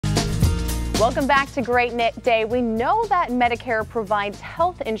Welcome back to Great Day. We know that Medicare provides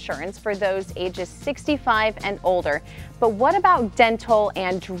health insurance for those ages 65 and older, but what about dental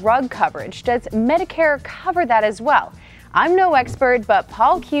and drug coverage? Does Medicare cover that as well? I'm no expert, but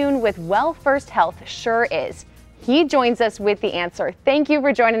Paul Kuhn with WellFirst Health sure is. He joins us with the answer. Thank you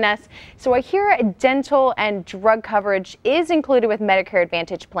for joining us. So I hear dental and drug coverage is included with Medicare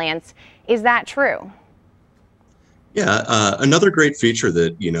Advantage plans. Is that true? Yeah, another great feature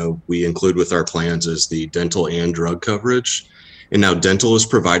that, we include with our plans is the dental and drug coverage. And now dental is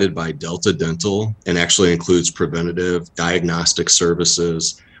provided by Delta Dental and actually includes preventative diagnostic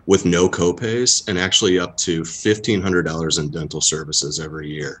services with no copays and actually up to $1,500 in dental services every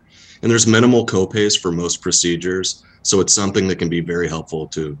year. And there's minimal copays for most procedures, so it's something that can be very helpful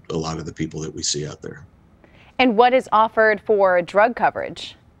to a lot of the people that we see out there. And what is offered for drug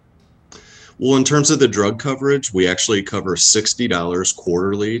coverage? Well, in terms of the drug coverage, we actually cover $60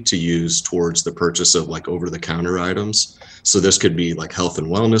 quarterly to use towards the purchase of like over-the-counter items. So this could be like health and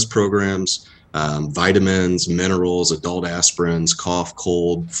wellness programs, vitamins, minerals, adult aspirins, cough,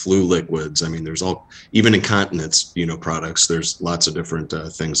 cold, flu liquids. I mean, there's even incontinence, products. There's lots of different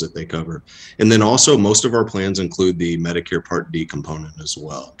things that they cover. And then also most of our plans include the Medicare Part D component as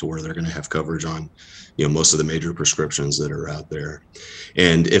well, to where they're going to have coverage on, most of the major prescriptions that are out there.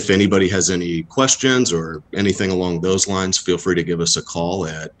 And if anybody has any questions or anything along those lines, feel free to give us a call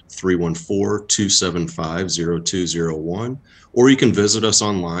at 314-275-0201, or you can visit us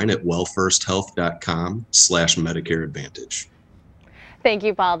online at wellfirsthealth.com/Medicare Advantage. Thank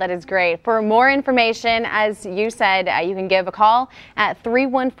you, Paul. That is great. For more information, as you said, you can give a call at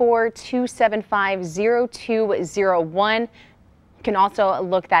 314-275-0201. You can also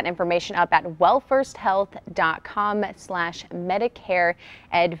look that information up at wellfirsthealth.com/Medicare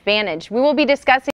Advantage. We will be discussing